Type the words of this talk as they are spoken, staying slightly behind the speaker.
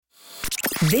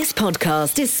This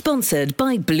podcast is sponsored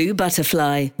by Blue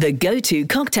Butterfly, the go-to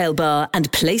cocktail bar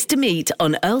and place to meet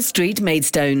on Earl Street,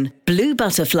 Maidstone.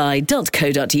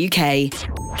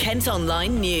 bluebutterfly.co.uk. Kent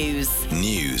Online News.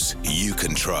 News you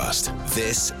can trust.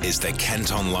 This is the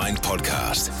Kent Online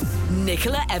Podcast.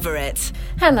 Nicola Everett.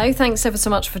 Hello, thanks ever so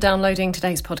much for downloading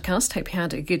today's podcast. Hope you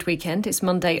had a good weekend. It's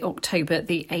Monday, October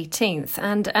the 18th.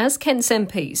 And as Kent's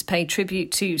MPs pay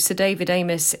tribute to Sir David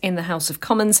Amess in the House of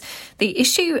Commons, the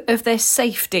issue of their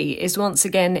safety is once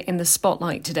again in the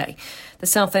spotlight today. The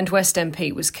Southend West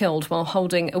MP was killed while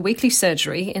holding a weekly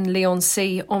surgery in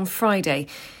Leigh-on-Sea on Friday.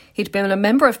 He'd been a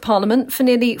Member of Parliament for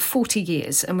nearly 40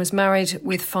 years and was married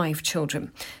with 5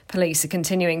 children. Police are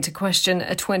continuing to question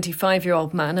a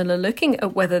 25-year-old man and are looking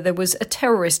at whether there was a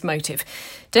terrorist motive.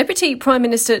 Deputy Prime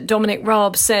Minister Dominic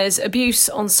Raab says abuse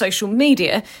on social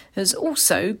media has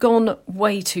also gone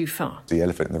way too far. The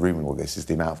elephant in the room in all this is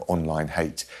the amount of online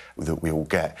hate that we all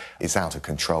get. It's out of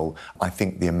control. I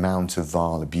think the amount of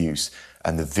vile abuse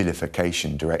and the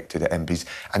vilification directed at MPs,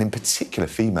 and in particular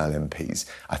female MPs,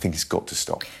 I think it's got to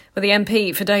stop. Well, the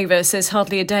MP for Dover says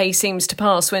hardly a day seems to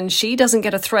pass when she doesn't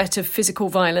get a threat of physical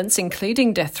violence,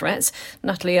 including death threats.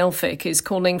 Natalie Elphick is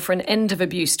calling for an end of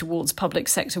abuse towards public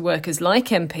sector workers like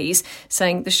MPs,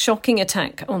 saying the shocking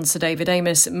attack on Sir David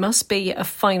Amess must be a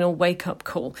final wake-up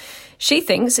call. She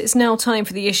thinks it's now time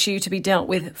for the issue to be dealt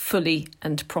with fully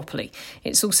and properly.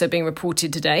 It's also being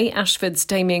reported today Ashford's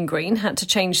Damien Green had to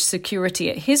change security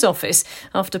at his office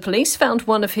after police found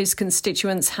one of his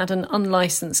constituents had an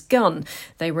unlicensed gun.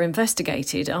 They were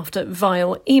investigated after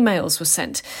vile emails were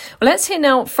sent. Well, let's hear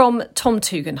now from Tom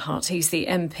Tugendhat. He's the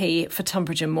MP for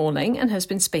Tonbridge and Morling and has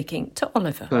been speaking to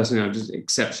Oliver. Personally, I'm just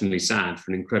exceptionally sad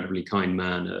for an incredibly kind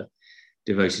man, a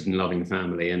devoted and loving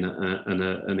family, and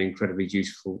an incredibly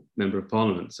dutiful Member of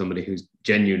Parliament, somebody who's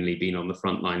genuinely been on the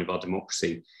front line of our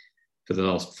democracy for the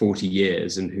last 40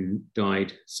 years and who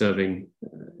died serving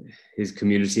his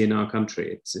community in our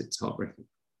country. It's heartbreaking.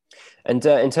 And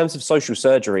in terms of social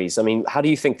surgeries, I mean, how do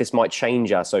you think this might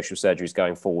change our social surgeries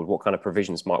going forward? What kind of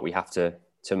provisions might we have to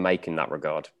make in that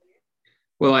regard?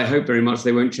 Well, I hope very much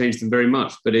they won't change them very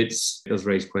much, but it does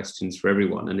raise questions for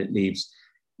everyone, and it leaves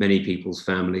many people's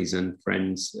families and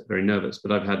friends very nervous.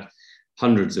 But I've had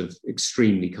hundreds of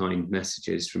extremely kind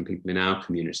messages from people in our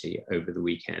community over the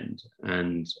weekend.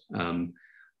 And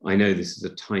I know this is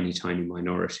a tiny, tiny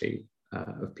minority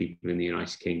of people in the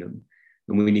United Kingdom.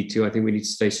 And I think we need to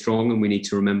stay strong, and we need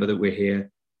to remember that we're here.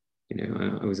 You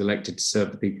know, I was elected to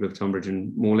serve the people of Tonbridge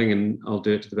and Morling, and I'll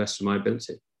do it to the best of my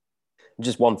ability.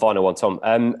 Just one final one, Tom.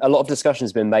 A lot of discussion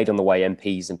has been made on the way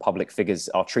MPs and public figures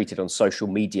are treated on social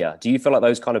media. Do you feel like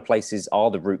those kind of places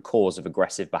are the root cause of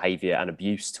aggressive behaviour and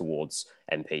abuse towards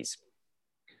MPs?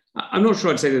 I'm not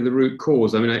sure I'd say they're the root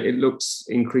cause. I mean, it looks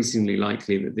increasingly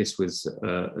likely that this was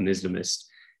an Islamist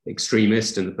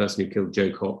extremist, and the person who killed Joe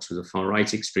Cox was a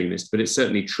far-right extremist. But it's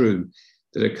certainly true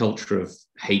that a culture of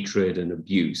hatred and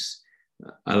abuse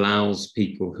allows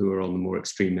people who are on the more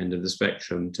extreme end of the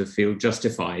spectrum to feel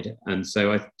justified. And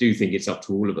so I do think it's up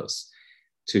to all of us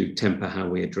to temper how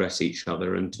we address each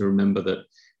other, and to remember that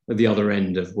at the other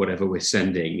end of whatever we're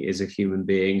sending is a human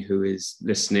being who is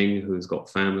listening, who's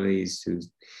got families, who's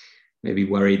maybe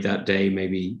worried that day,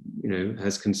 maybe,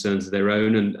 has concerns of their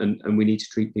own. And we need to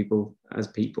treat people as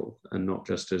people and not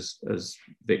just as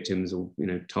victims or,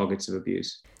 targets of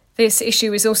abuse. This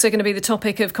issue is also going to be the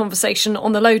topic of conversation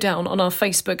on the Lowdown on our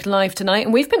Facebook Live tonight.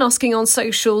 And we've been asking on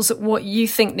socials what you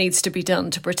think needs to be done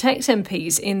to protect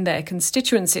MPs in their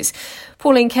constituencies.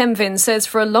 Pauline Kenvin says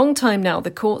for a long time now,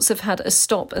 the courts have had a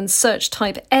stop and search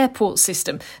type airport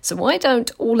system. So why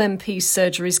don't all MPs'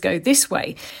 surgeries go this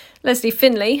way? Leslie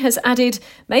Finlay has added,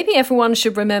 maybe everyone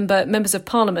should remember members of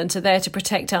Parliament are there to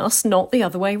protect us, not the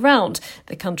other way round.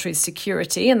 The country's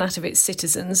security and that of its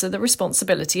citizens are the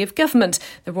responsibility of government.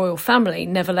 The royal family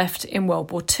never left in World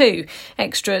War II.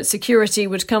 Extra security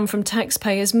would come from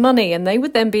taxpayers' money, and they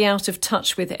would then be out of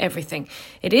touch with everything.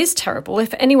 It is terrible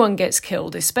if anyone gets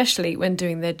killed, especially when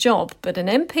doing their job, but an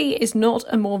MP is not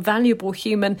a more valuable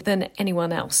human than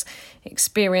anyone else.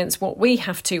 Experience what we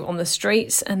have to on the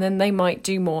streets, and then they might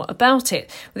do more about it.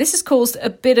 This has caused a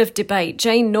bit of debate.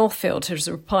 Jane Northfield has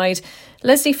replied,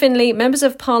 Leslie Finlay, members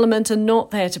of Parliament are not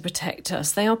there to protect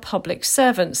us. They are public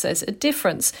servants. There's a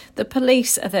difference. The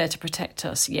police are there to protect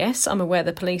us. Yes, I'm aware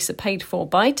the police are paid for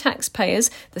by taxpayers,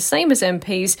 the same as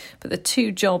MPs, but the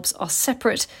two jobs are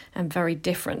separate and very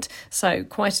different. So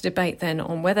quite a debate then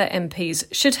on whether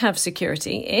MPs should have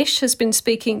security. Ish has been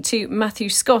speaking to Matthew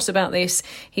Scott about this.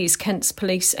 He's Kent's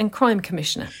Police and Crime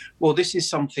Commissioner. Well, this is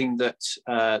something that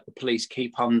the police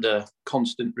keep under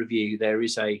constant review. There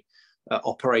is a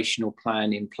operational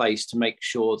plan in place to make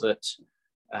sure that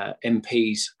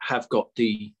MPs have got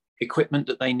the equipment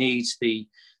that they need, the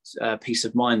peace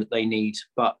of mind that they need.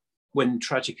 But when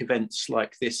tragic events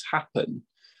like this happen,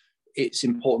 it's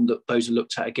important that those are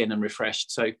looked at again and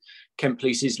refreshed. So Kent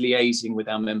Police is liaising with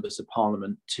our members of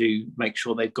Parliament to make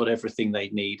sure they've got everything they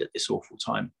need at this awful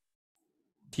time.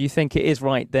 Do you think it is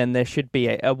right then there should be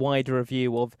a wider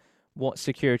review of what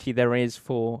security there is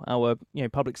for our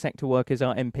public sector workers,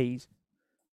 our MPs?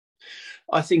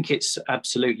 I think it's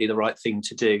absolutely the right thing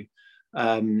to do.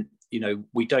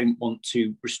 We don't want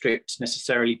to restrict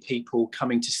necessarily people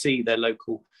coming to see their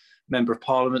local member of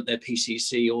Parliament, their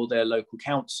PCC or their local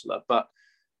councillor. But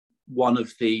one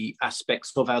of the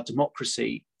aspects of our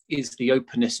democracy is the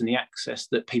openness and the access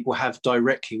that people have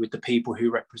directly with the people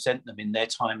who represent them in their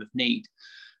time of need.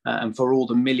 And for all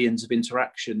the millions of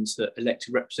interactions that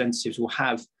elected representatives will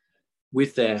have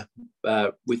with their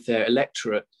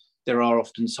electorate, there are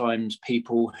oftentimes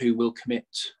people who will commit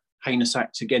heinous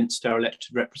acts against our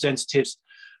elected representatives,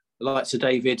 like Sir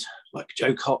David, like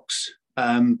Joe Cox,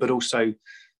 but also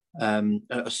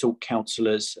assault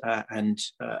councillors and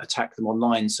attack them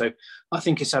online. So I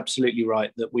think it's absolutely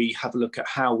right that we have a look at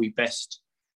how we best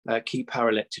keep our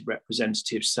elected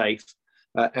representatives safe,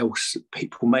 else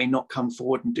people may not come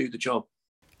forward and do the job.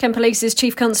 Kent Police's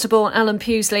Chief Constable Alan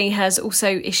Pewsley has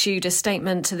also issued a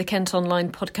statement to the Kent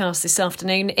Online podcast this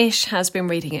afternoon. Ish has been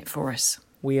reading it for us.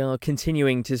 We are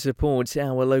continuing to support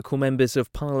our local members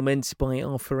of Parliament by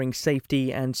offering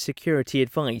safety and security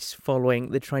advice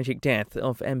following the tragic death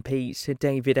of MP Sir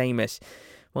David Amess.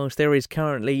 Whilst there is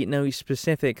currently no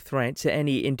specific threat to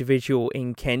any individual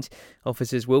in Kent,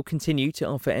 officers will continue to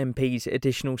offer MPs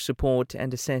additional support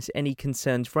and assess any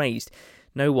concerns raised.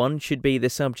 No one should be the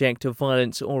subject of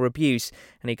violence or abuse,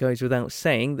 and it goes without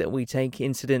saying that we take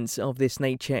incidents of this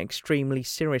nature extremely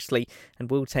seriously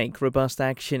and will take robust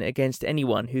action against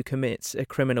anyone who commits a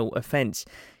criminal offence.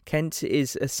 Kent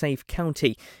is a safe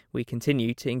county. We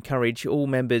continue to encourage all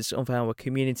members of our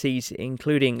communities,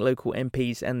 including local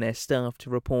MPs and their staff, to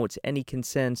report any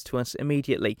concerns to us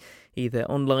immediately, either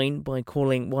online by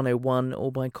calling 101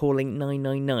 or by calling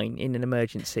 999 in an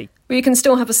emergency. You can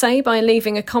still have a say by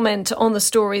leaving a comment on the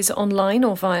stories online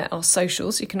or via our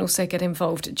socials. You can also get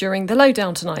involved during the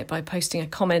lowdown tonight by posting a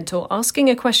comment or asking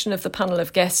a question of the panel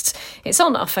of guests. It's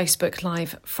on our Facebook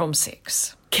Live from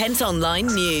 6. Kent Online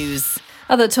News.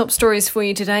 Other top stories for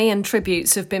you today, and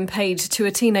tributes have been paid to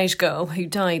a teenage girl who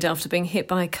died after being hit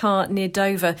by a car near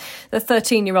Dover. The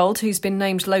 13-year-old, who's been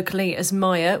named locally as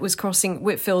Maya, was crossing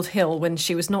Whitfield Hill when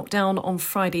she was knocked down on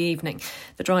Friday evening.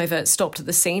 The driver stopped at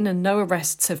the scene and no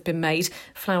arrests have been made.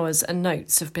 Flowers and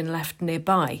notes have been left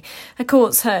nearby. A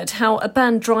court's heard how a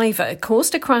banned driver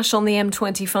caused a crash on the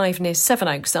M25 near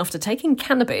Sevenoaks after taking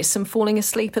cannabis and falling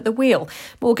asleep at the wheel.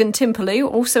 Morgan Timpaloo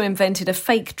also invented a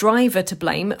fake driver to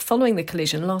blame following the collision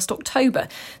last October.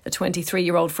 The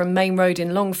 23-year-old from Main Road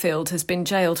in Longfield has been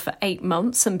jailed for 8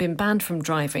 months and been banned from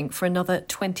driving for another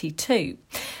 22.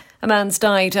 A man's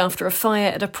died after a fire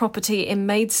at a property in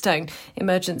Maidstone.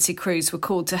 Emergency crews were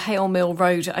called to Hale Mill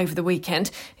Road over the weekend.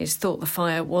 It's thought the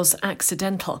fire was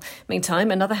accidental.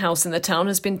 Meantime, another house in the town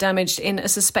has been damaged in a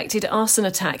suspected arson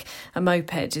attack. A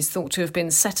moped is thought to have been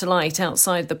set alight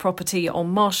outside the property on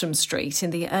Marsham Street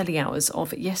in the early hours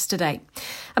of yesterday.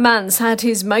 A man's had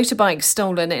his motorbike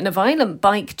stolen in a violent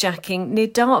bike jacking near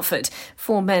Dartford.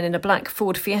 4 men in a black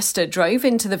Ford Fiesta drove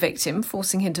into the victim,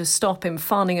 forcing him to stop in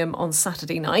Farningham on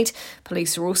Saturday night.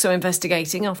 Police are also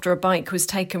investigating after a bike was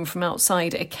taken from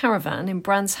outside a caravan in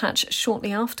Brands Hatch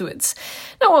shortly afterwards.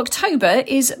 Now, October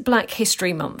is Black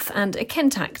History Month, and a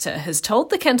Kent actor has told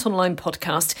the Kent Online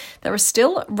podcast there are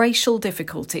still racial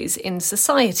difficulties in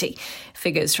society.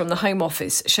 Figures from the Home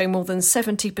Office show more than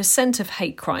 70% of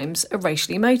hate crimes are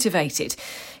racially motivated.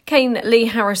 Kayne Lee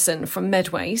Harrison from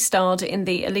Medway starred in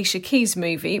the Alicia Keys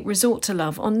movie Resort to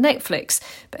Love on Netflix,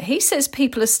 but he says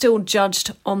people are still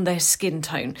judged on their skin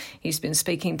tone. He's been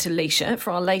speaking to Alicia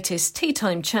for our latest Tea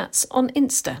Time Chats on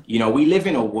Insta. You know, we live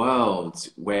in a world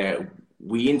where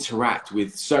we interact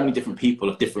with so many different people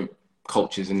of different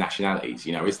cultures and nationalities.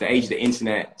 You know, it's the age of the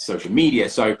internet, social media,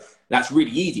 so that's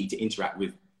really easy to interact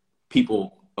with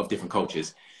people of different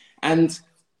cultures. And,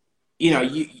 you know,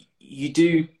 you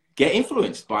do get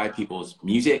influenced by people's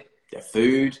music, their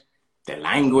food, their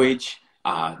language,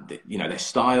 their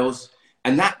styles.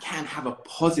 And that can have a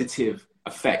positive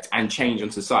effect and change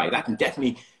on society. That can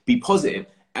definitely be positive,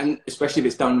 and especially if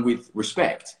it's done with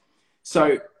respect.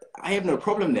 So I have no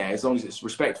problem there as long as it's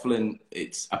respectful and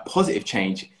it's a positive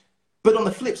change. But on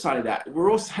the flip side of that, we're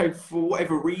also, for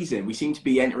whatever reason, we seem to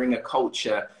be entering a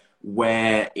culture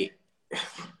where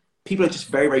people are just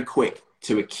very, very quick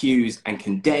to accuse and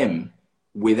condemn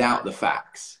without the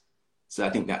facts. So I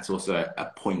think that's also a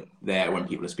point there when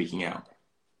people are speaking out.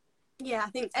 Yeah, I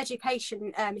think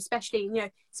education, especially,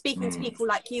 speaking to people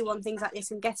like you on things like this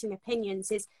and getting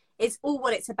opinions is all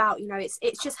what it's about.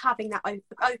 It's just having that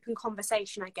open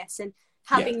conversation, I guess, and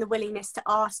having the willingness to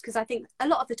ask. Because I think a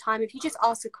lot of the time, if you just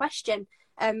ask a question,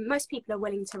 most people are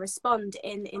willing to respond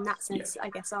in that sense, I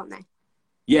guess, aren't they?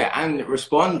 Yeah, and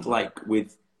respond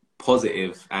with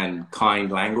positive and kind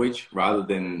language rather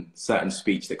than certain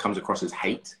speech that comes across as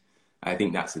hate. I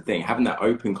think that's the thing. Having that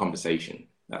open conversation,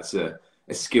 that's a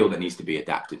skill that needs to be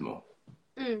adapted more.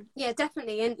 Yeah,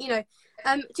 definitely. And,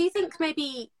 do you think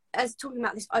maybe, as talking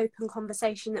about this open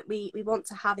conversation that we want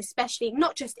to have, especially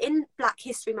not just in Black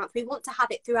History Month, we want to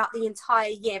have it throughout the entire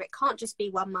year. It can't just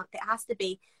be 1 month. It has to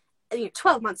be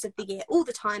 12 months of the year, all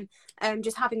the time,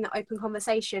 just having that open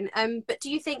conversation. But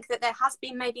do you think that there has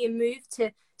been maybe a move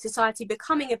to society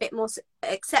becoming a bit more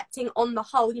accepting on the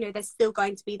whole? There's still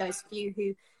going to be those few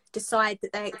who decide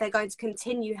that they're going to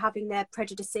continue having their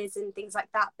prejudices and things like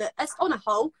that. But as on a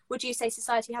whole, would you say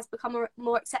society has become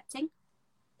more accepting?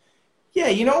 Yeah,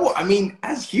 you know what? I mean,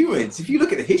 as humans, if you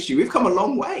look at the history, we've come a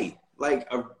long way,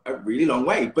 a really long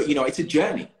way. But, it's a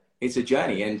journey. It's a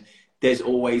journey. And there's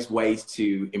always ways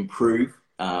to improve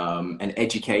and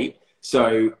educate.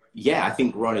 So, yeah, I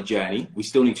think we're on a journey. We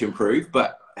still need to improve.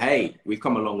 But, hey, we've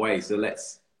come a long way. So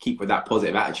let's keep with that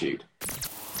positive attitude.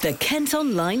 The Kent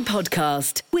Online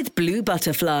Podcast with Blue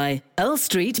Butterfly, Earl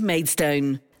Street,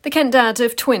 Maidstone. The Kent dad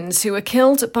of twins who were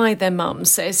killed by their mum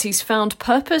says he's found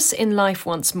purpose in life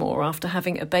once more after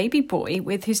having a baby boy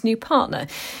with his new partner.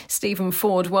 Stephen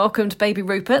Ford welcomed baby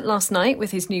Rupert last night with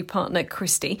his new partner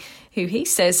Christy, who he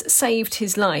says saved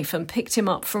his life and picked him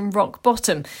up from rock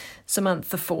bottom.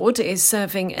 Samantha Ford is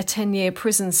serving a 10-year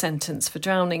prison sentence for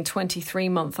drowning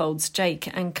 23-month-olds Jake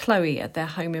and Chloe at their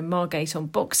home in Margate on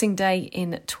Boxing Day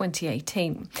in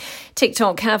 2018.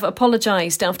 TikTok have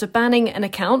apologised after banning an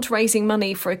account raising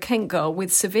money for a Kent girl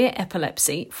with severe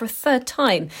epilepsy for a third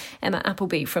time. Emma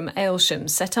Appleby from Aylsham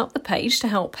set up the page to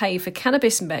help pay for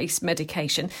cannabis-based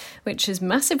medication, which has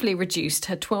massively reduced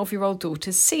her 12-year-old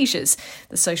daughter's seizures.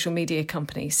 The social media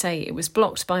company say it was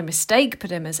blocked by mistake,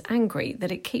 but Emma's angry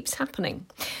that it keeps happening.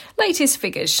 Latest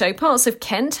figures show parts of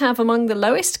Kent have among the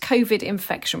lowest COVID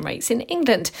infection rates in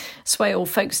England. Swale,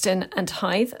 Folkestone and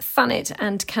Hythe, Thanet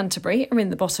and Canterbury are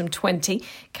in the bottom 20.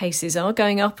 Cases are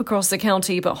going up across the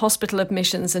county, but hospital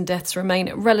admissions and deaths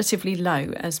remain relatively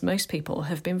low as most people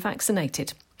have been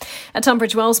vaccinated. A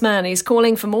Tunbridge Wells man is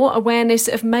calling for more awareness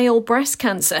of male breast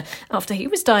cancer after he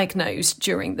was diagnosed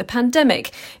during the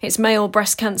pandemic. It's Male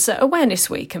Breast Cancer Awareness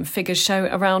Week and figures show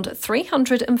around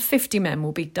 350 men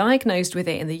will be diagnosed with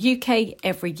it in the UK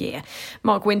every year.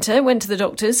 Mark Winter went to the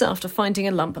doctors after finding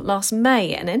a lump last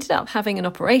May and ended up having an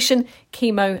operation,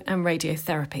 chemo and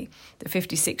radiotherapy. The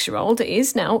 56-year-old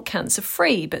is now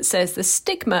cancer-free but says the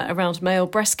stigma around male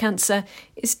breast cancer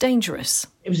is dangerous.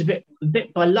 It was a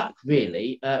bit by luck,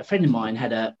 really. A friend of mine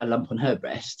had a lump on her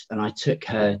breast and I took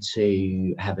her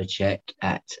to have a check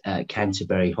at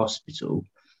Canterbury Hospital.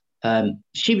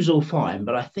 She was all fine,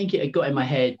 but I think it had got in my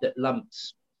head that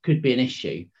lumps could be an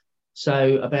issue.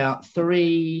 So about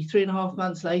three and a half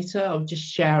months later, I was just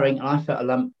showering and I felt a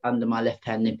lump under my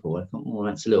left-hand nipple. I thought, oh,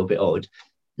 that's a little bit odd.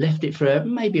 Left it for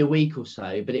maybe a week or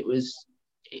so, but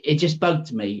it just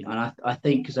bugged me. And I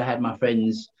think because I had my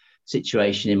friend's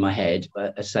situation in my head,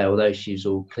 but I say, although she was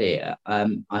all clear, I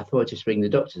thought I'd just ring the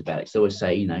doctors about it. So I always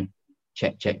say,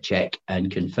 check and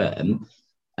confirm.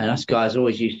 And us guys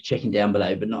always used to checking down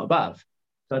below, but not above.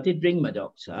 So I did ring my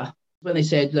doctor. When they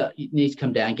said, look, you need to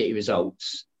come down and get your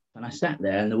results. And I sat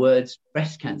there and the words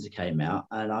breast cancer came out.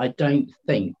 And I don't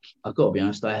think, I've got to be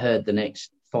honest, I heard the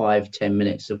next 5-10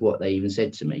 minutes of what they even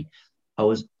said to me. I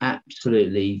was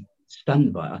absolutely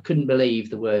stunned by it. I couldn't believe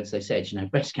the words they said,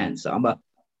 breast cancer.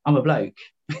 I'm a bloke.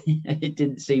 It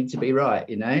didn't seem to be right,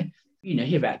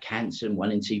 hear about cancer and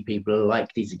 1 in 2 people are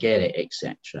likely to get it,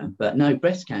 etc. But no,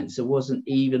 breast cancer wasn't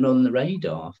even on the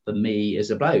radar for me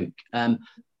as a bloke.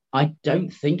 I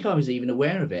don't think I was even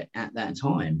aware of it at that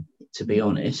time, to be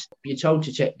honest. You're told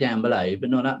to check down below, but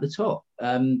not at the top.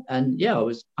 I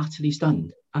was utterly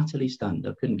stunned. I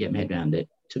couldn't get my head around it.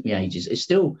 It took me ages.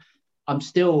 I'm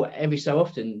still every so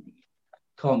often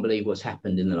can't believe what's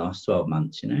happened in the last 12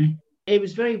 months, It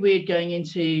was very weird going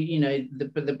into,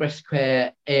 the breast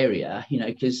care area,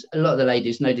 because a lot of the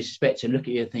ladies, no disrespect, and look at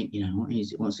you and think,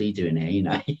 what's he doing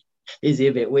here? Is he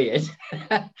a bit weird?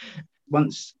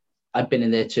 Once I'd been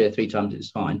in there 2 or 3 times, it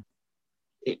was fine.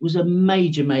 It was a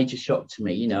major, major shock to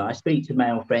me. I speak to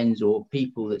male friends or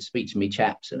people that speak to me,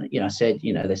 chaps, and, I said,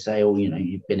 they say, oh,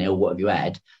 you've been ill, what have you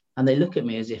had? And they look at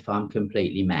me as if I'm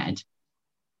completely mad.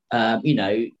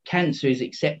 Cancer is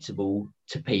acceptable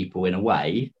to people in a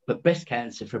way, but breast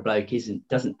cancer for a bloke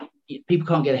doesn't. People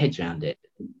can't get their heads around it.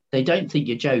 They don't think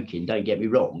you're joking. Don't get me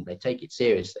wrong. They take it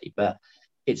seriously, but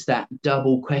it's that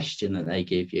double question that they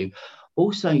give you.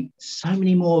 Also, so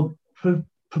many more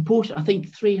proportion. I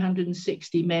think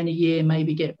 360 men a year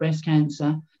maybe get breast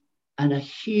cancer, and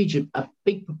a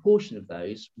big proportion of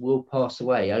those will pass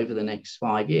away over the next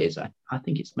 5 years. I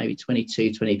think it's maybe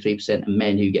 23% of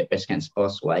men who get breast cancer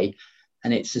pass away,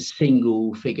 and it's a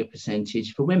single figure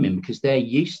percentage for women because they're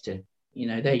used to.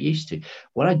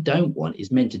 What I don't want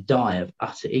is men to die of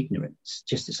utter ignorance,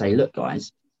 just to say, look,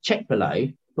 guys, check below,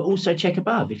 but also check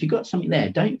above. If you've got something there,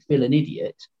 don't feel an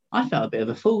idiot. I felt a bit of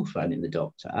a fool phoning the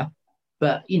doctor,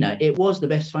 but, it was the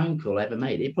best phone call I ever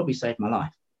made. It probably saved my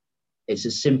life. It's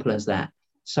as simple as that.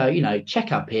 So,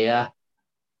 check up here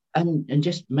and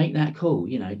just make that call.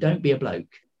 Don't be a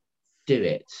bloke. Do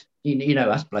it.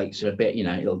 Us blokes are a bit,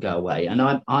 it'll go away. And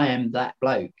I am that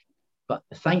bloke. But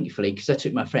thankfully, because I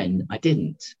took my friend, I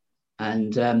didn't.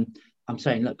 And I'm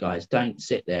saying, look, guys, don't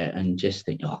sit there and just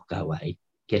think, oh, go away,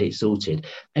 get it sorted.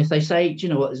 And if they say, do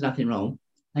you know what, there's nothing wrong,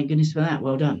 thank goodness for that.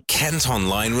 Well done. Kent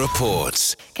Online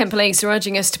reports. Kent Police are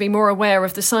urging us to be more aware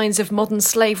of the signs of modern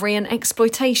slavery and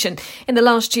exploitation. In the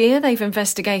last year, they've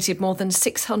investigated more than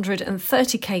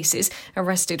 630 cases,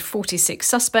 arrested 46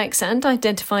 suspects and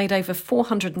identified over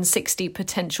 460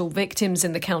 potential victims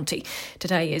in the county.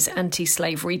 Today is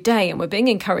Anti-Slavery Day and we're being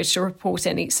encouraged to report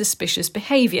any suspicious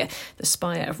behaviour. The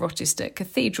spire of Rochester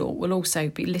Cathedral will also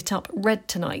be lit up red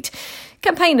tonight.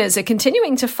 Campaigners are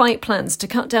continuing to fight plans to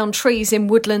cut down trees in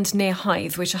woodland near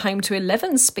Hythe, which are home to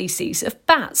 11 species of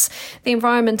bats. The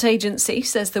Environment Agency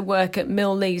says the work at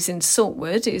Mill Lees in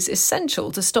Saltwood is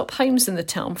essential to stop homes in the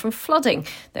town from flooding.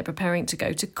 They're preparing to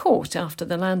go to court after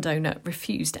the landowner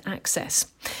refused access.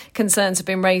 Concerns have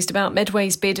been raised about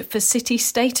Medway's bid for city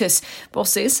status.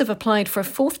 Bosses have applied for a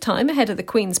fourth time ahead of the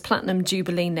Queen's Platinum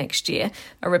Jubilee next year.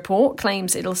 A report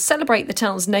claims it'll celebrate the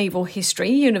town's naval history,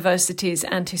 universities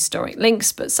and historic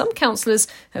links, but some councillors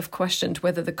have questioned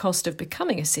whether the cost of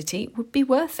becoming a city would be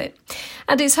worth it.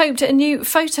 And it's hoped a new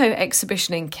photo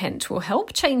exhibition in Kent will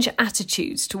help change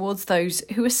attitudes towards those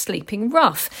who are sleeping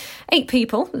rough. 8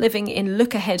 people living in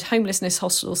look-ahead homelessness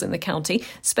hostels in the county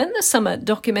spent the summer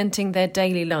documenting their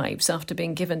daily lives after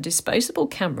being given disposable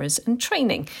cameras and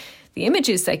training. The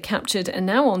images they captured are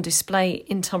now on display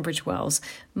in Tunbridge Wells.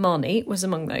 Marnie was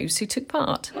among those who took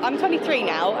part. I'm 23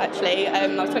 now, actually. I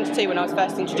was 22 when I was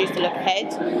first introduced to Look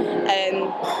Ahead.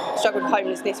 Struggled with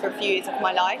homelessness for a few years of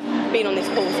my life. Being on this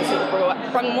course has sort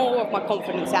of brought more of my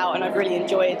confidence out, and I've really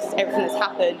enjoyed everything that's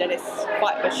happened. And it's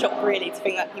quite a shock, really, to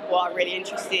think that people are really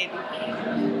interested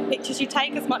in pictures you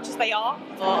take as much as they are.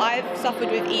 I've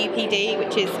suffered with EPD,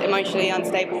 which is emotionally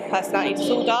unstable personality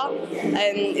disorder.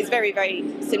 It's very, very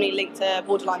similarly linked to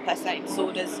borderline personality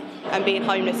disorders, and being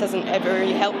homeless hasn't ever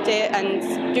really helped it.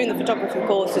 And doing the photography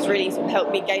course has really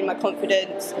helped me gain my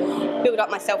confidence, build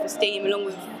up my self-esteem, along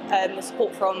with the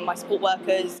support from my support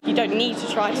workers. You don't need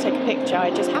to try to take a picture,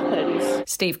 it just happens.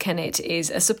 Steve Kennett is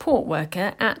a support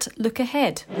worker at Look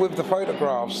Ahead. With the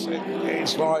photographs,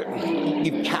 it's like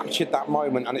you've captured that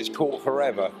moment and it's caught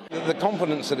forever. The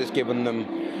confidence that it's given them,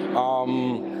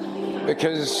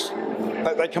 because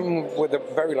they come with a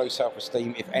very low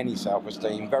self-esteem, if any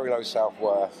self-esteem, very low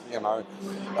self-worth,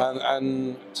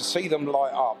 and to see them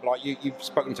light up, like you've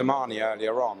spoken to Marnie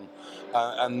earlier on,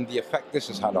 and the effect this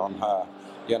has had on her.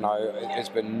 It's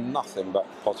been nothing but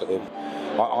positive.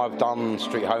 I've done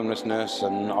street homelessness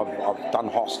and I've done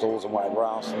hostels and whatever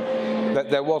else. And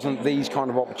there wasn't these kind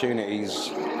of opportunities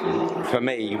for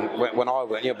me when I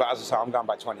went. But as I say, I'm going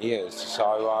back 20 years,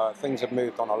 so things have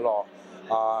moved on a lot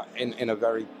in a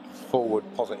very forward,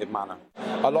 positive manner.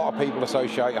 A lot of people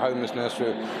associate homelessness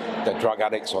with they're drug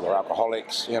addicts or they're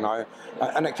alcoholics,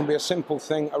 and it can be a simple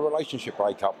thing, a relationship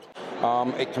breakup.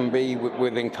 It can be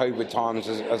within COVID times,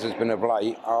 as has been of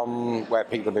late, where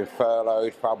people have been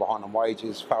furloughed, fell behind on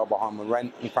wages, fell behind on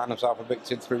rent, and found themselves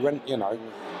evicted through rent.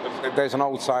 There's an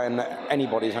old saying that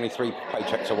anybody's only 3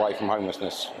 paychecks away from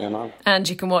homelessness. And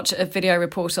you can watch a video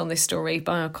report on this story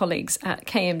by our colleagues at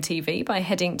KMTV by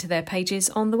heading to their pages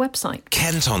on the website.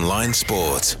 Kent Online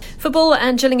Sport. Football,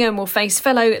 and Gillingham will face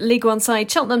fellow League-on-side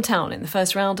Cheltenham Town in the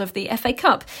first round of the FA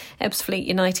Cup. Ebbsfleet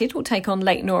United will take on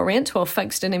Leyton Orient, while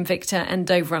Folkestone Invicta and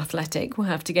Dover Athletic will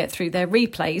have to get through their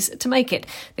replays to make it.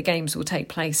 The games will take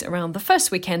place around the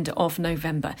first weekend of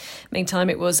November. Meantime,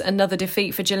 it was another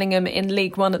defeat for Gillingham in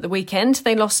League One at the weekend.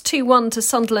 They lost 2-1 to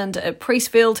Sunderland at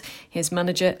Priestfield. Here's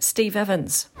manager Steve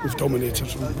Evans. We've dominated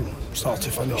from start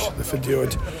to finish. If they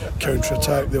had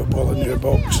counter-attack, they were ball in their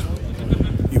box.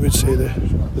 You would say the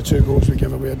The 2 goals we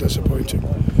give away are disappointing.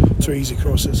 2 easy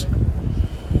crosses.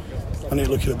 I need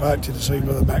to look at it back to decide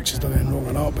whether Max has done anything wrong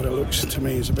or not, but it looks to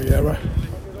me as a big error.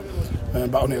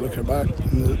 But I need to look at it back.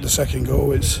 And the second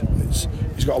goal, he's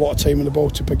got a lot of time in the ball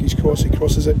to pick his cross. He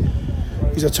crosses it.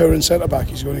 He's a towering centre back.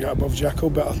 He's going to get above Jackal,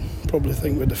 but I probably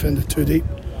think we defended too deep.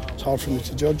 It's hard for me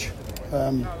to judge.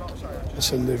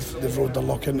 Listen, they've rode the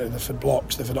luck into it. They've had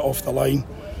blocks. They've had it off the line.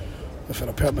 They've had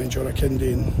a penalty in Jonah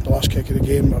Kindi in the last kick of the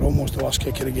game, or almost the last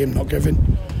kick of the game, not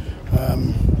given.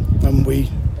 And we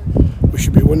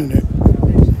should be winning it.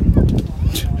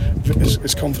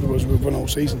 As comfortable as we've won all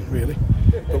season, really.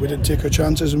 But we didn't take our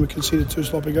chances and we conceded 2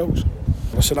 sloppy goals.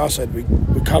 Listen, I said we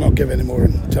cannot give any more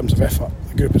in terms of effort.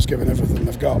 The group has given everything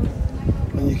they've got.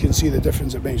 And you can see the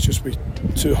difference it makes just with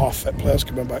 2 half-fit players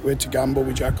coming back. We had to gamble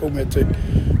with Jackal, we had to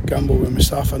gamble with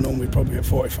Mustafa, knowing we'd probably get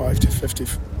 45 to 50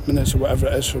 minutes or whatever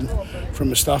it is from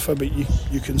Mustafa. But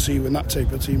you can see when that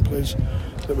type of team plays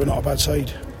that we're not a bad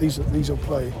side. These will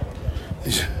play.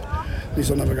 These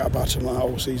will never get a battering like that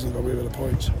all season and go away with the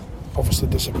points. Obviously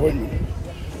disappointment.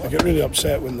 I get really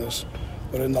upset when we're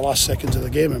in the last seconds of the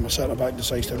game and my centre-back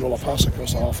decides to roll a pass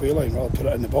across the halfway line rather put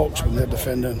it in the box when they're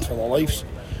defending for their lives.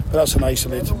 But that's an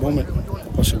isolated moment.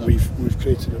 Listen, we've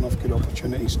created enough good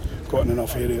opportunities, got in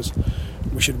enough areas.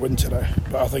 We should win today.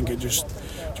 But I think it just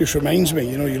reminds me,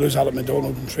 you lose Alec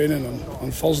McDonald in training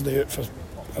on Thursday for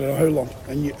I don't know how long,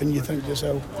 and you think to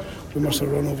yourself, we must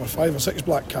have run over 5 or 6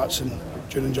 black cats in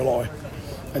June and July.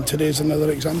 And today's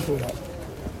another example of that.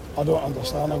 I don't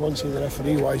understand. I won't see the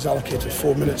referee why he's allocated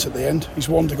 4 minutes at the end. He's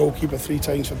warned the goalkeeper 3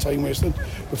 times for time wasted.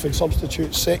 We've had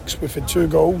substitutes 6, we've had 2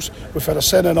 goals, we've had a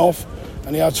sending off,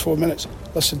 and he adds 4 minutes.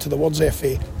 Listen to the words,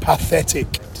 FA.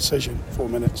 Pathetic decision, 4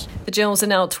 minutes. The Gills are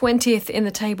now 20th in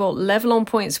the table, level on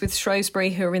points with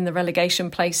Shrewsbury, who are in the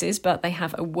relegation places, but they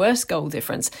have a worse goal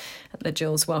difference. The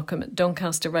Gills welcome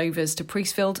Doncaster Rovers to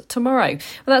Priestfield tomorrow.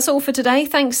 Well, that's all for today.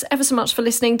 Thanks ever so much for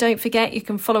listening. Don't forget you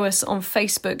can follow us on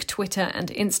Facebook, Twitter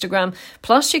and Instagram.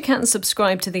 Plus you can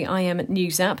subscribe to the IM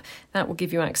News app. That will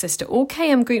give you access to all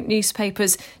KM Group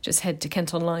newspapers. Just head to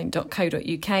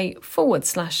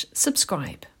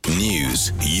kentonline.co.uk/subscribe.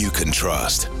 News you can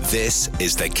trust. This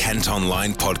is the Kent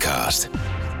Online Podcast.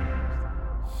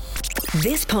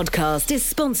 This podcast is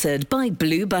sponsored by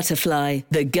Blue Butterfly,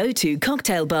 the go-to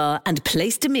cocktail bar and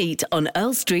place to meet on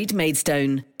Earl Street,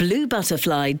 Maidstone.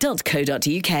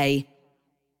 bluebutterfly.co.uk